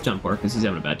 We'll help Jampur because he's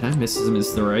having a bad time. Mysticism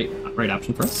is the right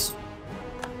option for us.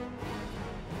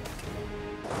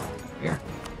 Here.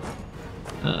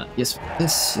 Yes,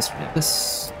 this. Yes, we have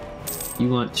this. You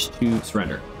want to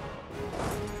surrender.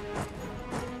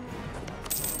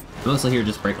 Mostly here,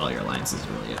 just break all your alliances is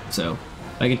really it. So,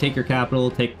 if I can take your capital,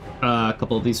 take a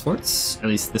couple of these forts, at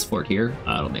least this fort here,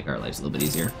 it'll make our lives a little bit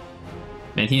easier.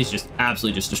 Man, he's just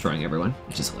absolutely just destroying everyone,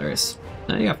 which is hilarious.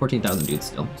 Now you got 14,000 dudes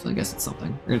still, so I guess it's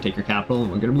something. We're gonna take your capital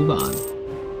and we're gonna move on.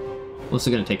 We're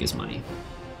also gonna take his money.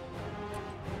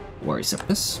 Warrior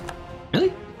separatists?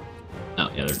 Really? Oh,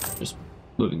 yeah, they're just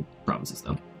moving provinces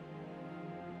though.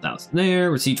 1,000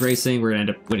 there. We're siege racing. We're gonna end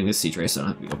up winning this siege race, so I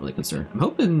don't have to be overly concerned. I'm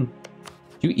hoping.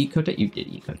 Did you eat Kote? You did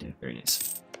eat Kote. Very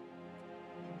nice.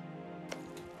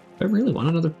 Do I really want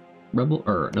another rebel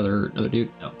or another dude?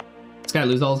 No. This guy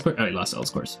lose all his course. Oh, he lost all his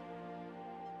course.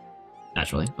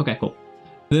 Naturally. Okay, cool.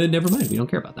 Then never mind. We don't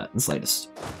care about that in the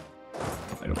slightest.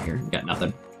 I'll fight over here. We got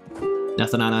nothing.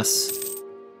 Nothing on us.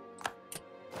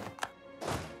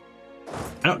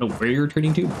 I don't know where you're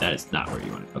retreating to, but that is not where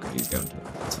you want it. Okay, you're going to.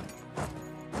 That's fine.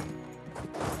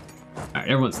 Alright,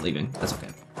 everyone's leaving. That's okay.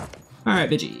 Alright,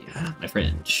 Vigi, my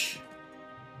friend.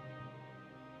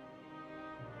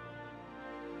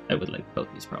 I would like both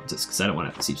these provinces, because I don't want to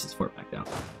have to siege this fort back down.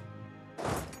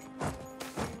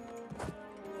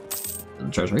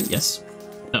 And charge rate, yes.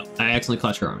 Oh, I accidentally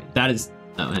clutched her army. That is...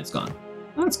 Oh, and it's gone.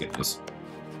 Oh, that's good news.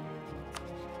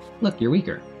 Look, you're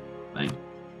weaker. Fine.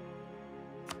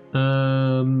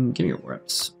 Give me your war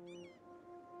reps.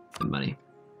 And money.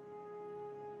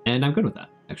 And I'm good with that,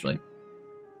 actually.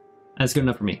 That's good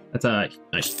enough for me. That's a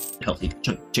nice, healthy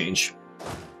chunk of change.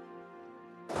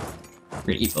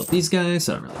 We're gonna eat both these guys,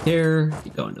 so I don't really care.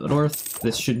 Keep going to the north.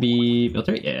 This should be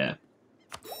military, yeah.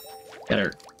 Got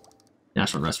our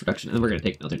national unrest reduction, and then we're gonna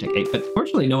take military tech 8. But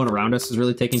fortunately, no one around us is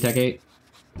really taking tech 8.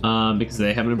 Because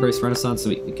they haven't embraced Renaissance, so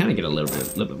we kind of get a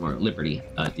little bit more liberty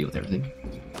deal with everything.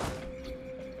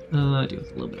 Deal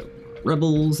with a little bit of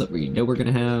rebels that we know we're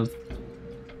gonna have.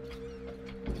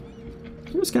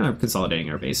 We're just kind of consolidating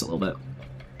our base a little bit.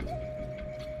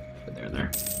 Put there and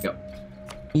there. Go.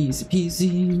 Easy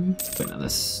peasy. Wait, now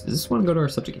this. Does this one go to our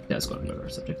subject? It does go to our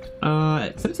subject.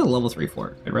 It said it's a level 3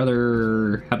 fort. I'd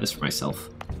rather have this for myself,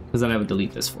 because then I would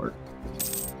delete this fort.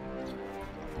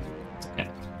 Okay.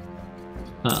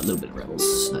 A little bit of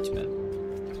rebels, not too bad.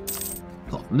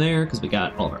 Call from there, because we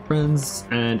got all of our friends,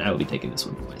 and I will be taking this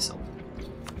one for myself.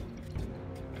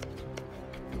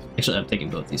 Actually, I'm taking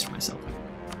both these for myself.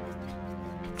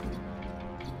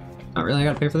 Oh, really? I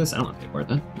gotta pay for this? I don't want to pay for it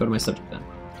then. Go to my subject then.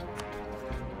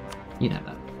 You can have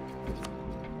that.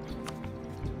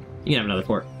 You can have another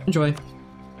fort. Enjoy.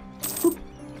 Boop.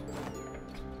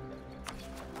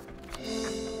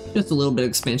 Just a little bit of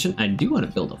expansion. I do want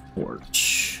to build a fort.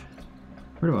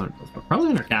 Where do I want to build a fort?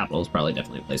 Probably in our capital is probably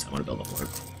definitely a place I want to build a fort.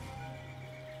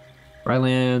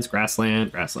 Drylands,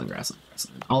 grassland, grassland, grassland,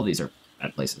 grassland. All these are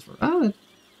bad places for... it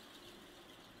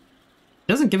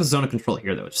doesn't give us zone of control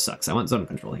here, though, which sucks. I want zone of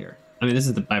control here. I mean, this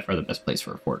is by far the best place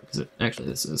for a fort, because actually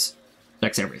this is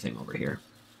affects everything over here.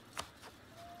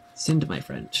 Send my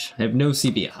friend. I have no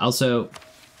CB. Also,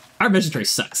 our military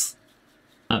sucks.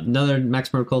 Another max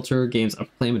culture gains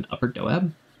upper claim in Upper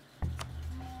Doab. I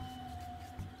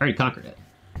already conquered it.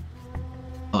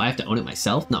 Oh, I have to own it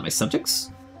myself, not my subjects?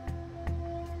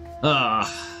 Ugh.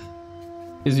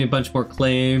 Gives me a bunch more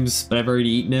claims, but I've already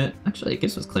eaten it. Actually, it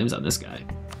gives us claims on this guy.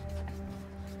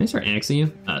 Can I start annexing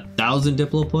you? 1,000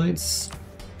 Diplo points.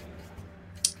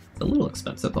 It's a little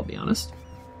expensive, I'll be honest.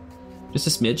 Just a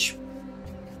smidge.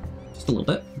 Just a little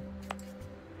bit.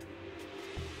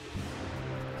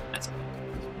 That's okay.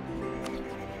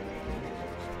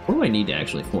 What do I need to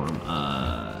actually form?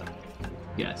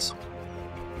 Yes.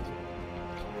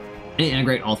 And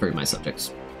integrate all 3 of my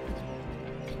subjects.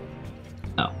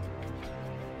 Oh.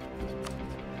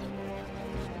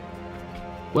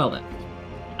 Well then.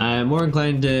 I'm more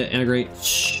inclined to integrate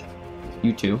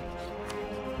you 2.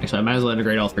 Actually, I might as well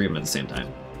integrate all 3 of them at the same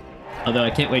time. Although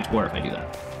I can't wage war if I do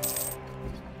that.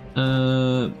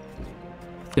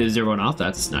 Is everyone off?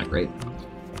 That's not great.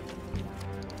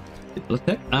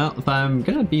 Diplotech? If I'm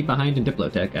gonna be behind in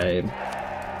Diplotech, I'm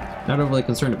not overly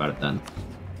concerned about it then.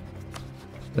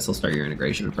 Guess I'll start your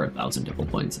integration for 1,000 Diplo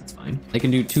points, that's fine. I can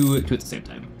do two at the same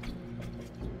time.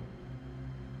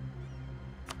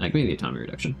 Give me the autonomy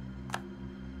reduction.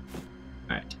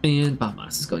 Alright, and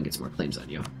Bahamas, let's go and get some more claims on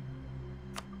you.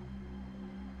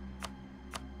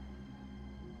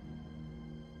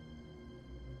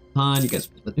 You guys,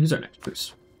 who's our next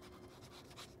truce?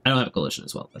 I don't have a coalition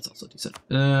as well, that's also decent.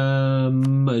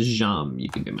 Jam, you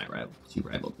can be my rival, you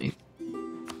rivaled me.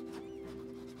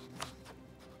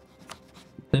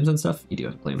 Claims on stuff? You do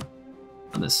have a claim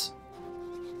on this.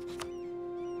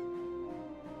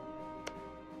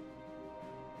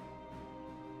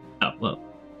 Oh, well.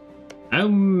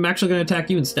 I'm actually going to attack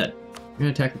you instead. I'm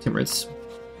going to attack the Timurids.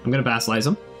 I'm going to vassalize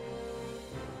them.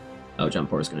 Oh, John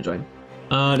Poor is going to join.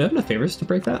 Do I have enough favors to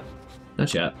break that?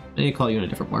 Not yet. I need to call you in a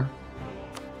different war.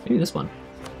 Maybe this one.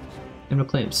 I have no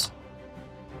claims.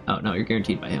 Oh, no, you're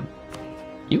guaranteed by him.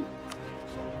 You?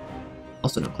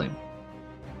 Also no claim.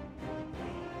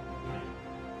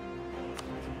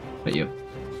 But you?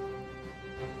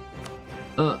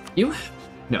 You?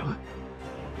 No.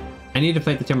 I need to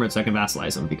fight the Timurids so I can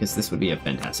vassalize him, because this would be a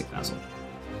fantastic vassal.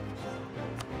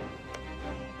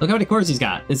 Look how many cores he's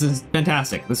got. This is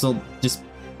fantastic. This will just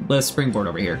let us springboard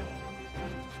over here.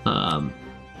 I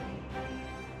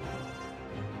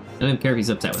don't care if he's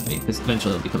upset with me, because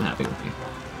eventually he'll become happy with me.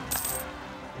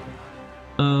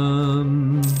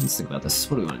 Let's think about this.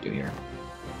 What do we want to do here?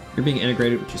 You're being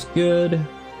integrated, which is good.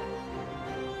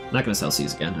 I'm not going to sell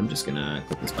C's again. I'm just going to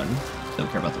click this button. Don't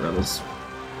care about the rebels.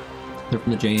 They're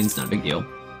from the Janes, not a big deal.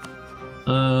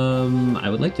 I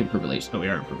would like to improve relations. Oh, we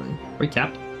are improving. Are we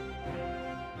capped?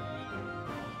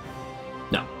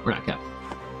 No, we're not capped.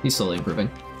 He's slowly improving.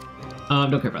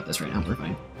 Don't care about this right now. We're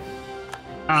fine.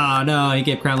 Oh no, he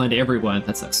gave crown land to everyone.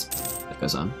 That sucks. That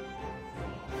goes on.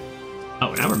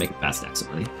 Oh, now we're making fast stacks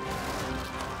of money.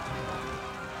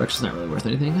 Which is not really worth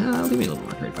anything. I'll give me a little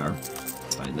more trade power.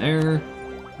 It's fine there.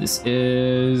 This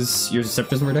is your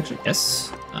septism reduction.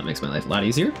 Yes. Makes my life a lot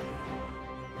easier.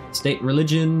 State and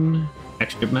religion.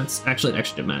 Extra diplomat. Actually,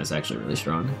 extra diplomat is actually really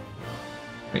strong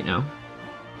right now.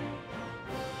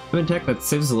 Human tech, that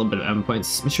saves us a little bit of admin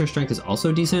points. Missionary strength is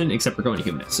also decent, except for going to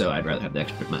humanist, so I'd rather have the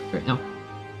extra diplomat right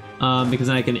now. Because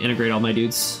then I can integrate all my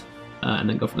dudes and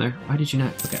then go from there. Why did you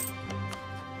not? Okay.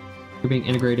 You're being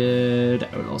integrated.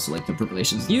 I would also like to improve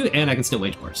relations with you, and I can still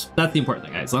wage wars. That's the important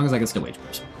thing, guys. As long as I can still wage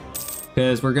wars.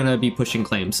 Because we're going to be pushing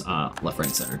claims left, right,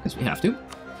 and center, because we have to.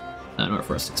 In order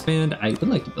for us to expand, I would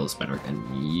like to build a spine work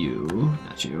on you,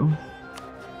 not you.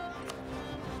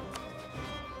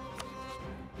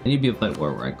 I need to be able to fight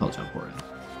war where I call John Port in.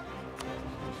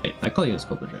 Wait, I call you a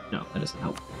scope of no, that doesn't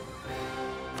help.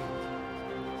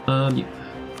 You.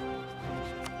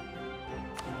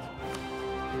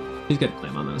 He's got a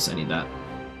claim on those, I need that.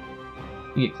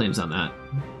 You get claims on that.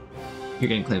 You're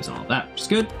getting claims on all that, which is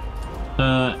good.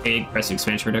 Aggressive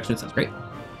expansion reduction, sounds great.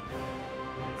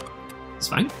 It's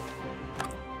fine.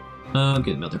 Get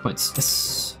the military points.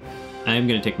 Yes. I'm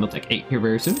gonna take Miltech 8 here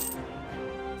very soon.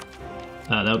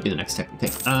 That would be the next tech we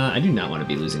take. I do not want to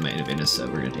be losing my innovativeness, so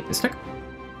we're gonna take this tech.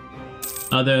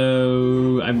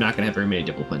 Although I'm not gonna have very many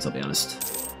diplo points, I'll be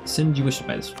honest. Sin, do you wish to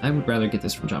buy this? I would rather get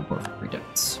this from John Port for 3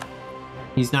 debits.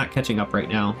 He's not catching up right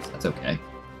now, so that's okay.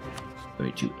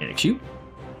 Going to annex you.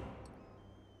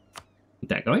 Get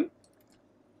that going.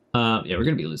 Yeah, we're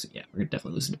gonna be losing. Yeah, we're gonna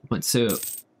definitely lose diplo points. So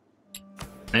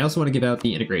I also want to give out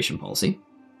the integration policy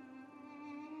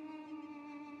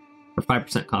for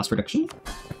 5% cost reduction.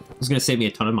 It's going to save me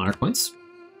a ton of monarch points,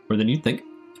 more than you'd think.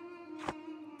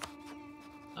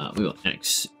 We will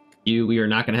annex you. We are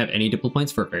not going to have any diplo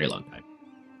points for a very long time,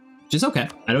 which is okay.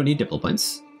 I don't need diplo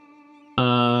points.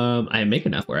 I make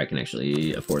enough where I can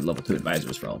actually afford level 2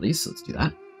 advisors for all these, so let's do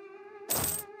that.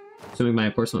 Assuming my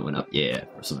enforcement went up. Yeah,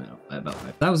 enforcement went up by about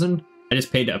 5,000. I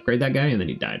just paid to upgrade that guy, and then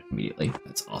he died immediately.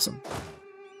 That's awesome.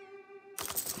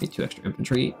 Need 2 extra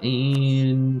infantry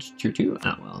and tier 2.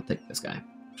 Oh, well, I'll take this guy.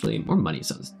 Actually, more money,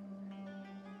 so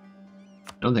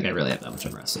I don't think I really have that much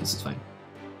unrest, so this is fine.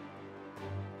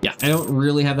 Yeah, I don't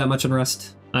really have that much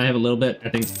unrest. I have a little bit. I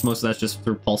think most of that's just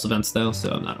through pulse events, though,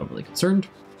 so I'm not overly concerned.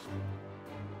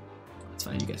 That's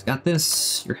fine. You guys got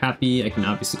this. You're happy. I can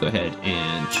obviously go ahead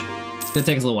and... It's going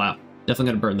to take us a little while. Definitely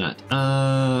going to burn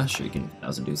that. Sure, you can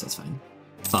 1,000 dudes. That's fine.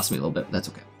 Cost me a little bit, but that's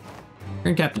okay.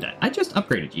 Grand Captain died. I just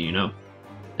upgraded you, you know.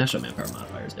 National manpower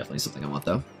modifier is definitely something I want,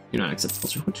 though. You're not accept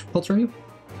culture. Which culture are you?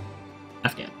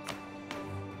 Afghan.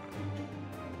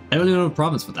 I don't even know a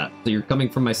province with that, so you're coming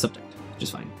from my subject, which is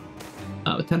fine.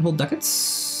 With 10 whole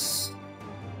ducats,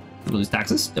 we'll lose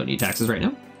taxes. Don't need taxes right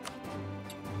now.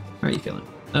 How are you feeling?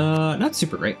 Not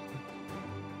super great.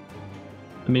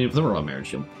 I mean, with the royal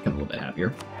marriage, you'll become a little bit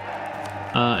happier.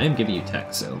 I am giving you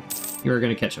tech, so you're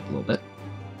going to catch up a little bit.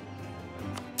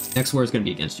 Next war is going to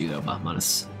be against you, though,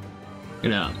 Bahmanis.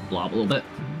 Gonna blob a little bit.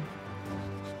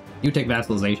 You take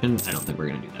vassalization. I don't think we're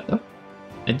gonna do that though.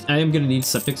 I am gonna need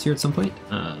subjects here at some point.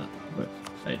 But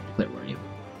I declare war on you.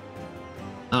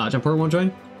 John Port won't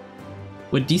join.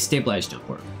 Would destabilize John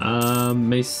Port.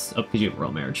 Mace up because you have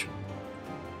royal marriage.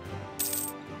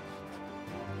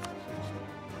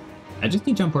 I just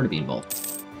need John Port to be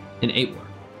involved in 8 war.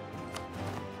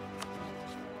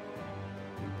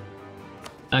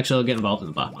 Actually, I'll get involved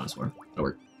in the Bahmanis war. That'll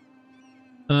work.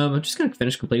 I'm just gonna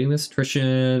finish completing this.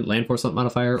 Attrition, land force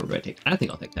modifier, or do I take? I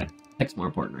think I'll take tech. Tech's more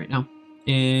important right now.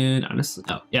 And honestly,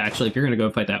 oh yeah, actually, if you're gonna go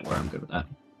fight that war, I'm good with that.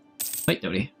 Fight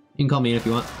Doty. You can call me in if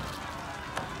you want.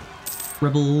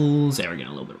 Rebels. Yeah, we're getting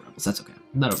a little bit of rebels. That's okay.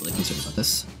 I'm not overly concerned about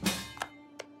this.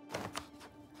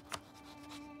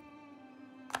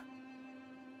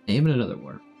 Aim in another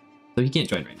war, so he can't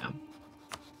join right now.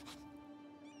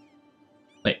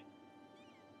 Wait,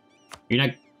 you're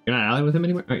not allied with him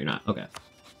anymore? Oh, you're not. Okay.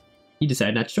 He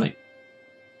decided not to join.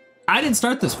 I didn't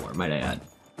start this war, might I add.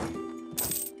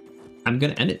 I'm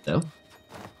gonna end it, though.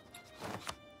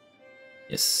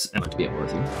 Yes, I want to be at war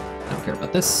with you. I don't care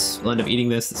about this. We'll end up eating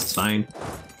this. This is fine.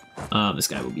 This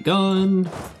guy will be gone.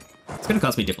 It's gonna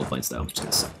cost me diplo points, though, which is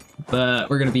gonna suck. But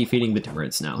we're gonna be feeding the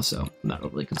Timurids now, so I'm not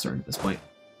overly concerned at this point.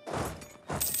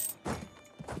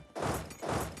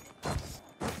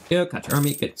 Go, catch your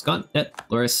army. Good, it's gone. Dead.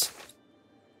 Loris.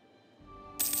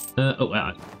 Oh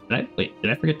wow, did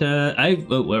I forget to,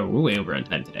 we're way over on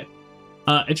time today.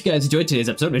 If you guys enjoyed today's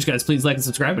episode, make sure you guys please like and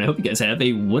subscribe, and I hope you guys have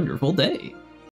a wonderful day.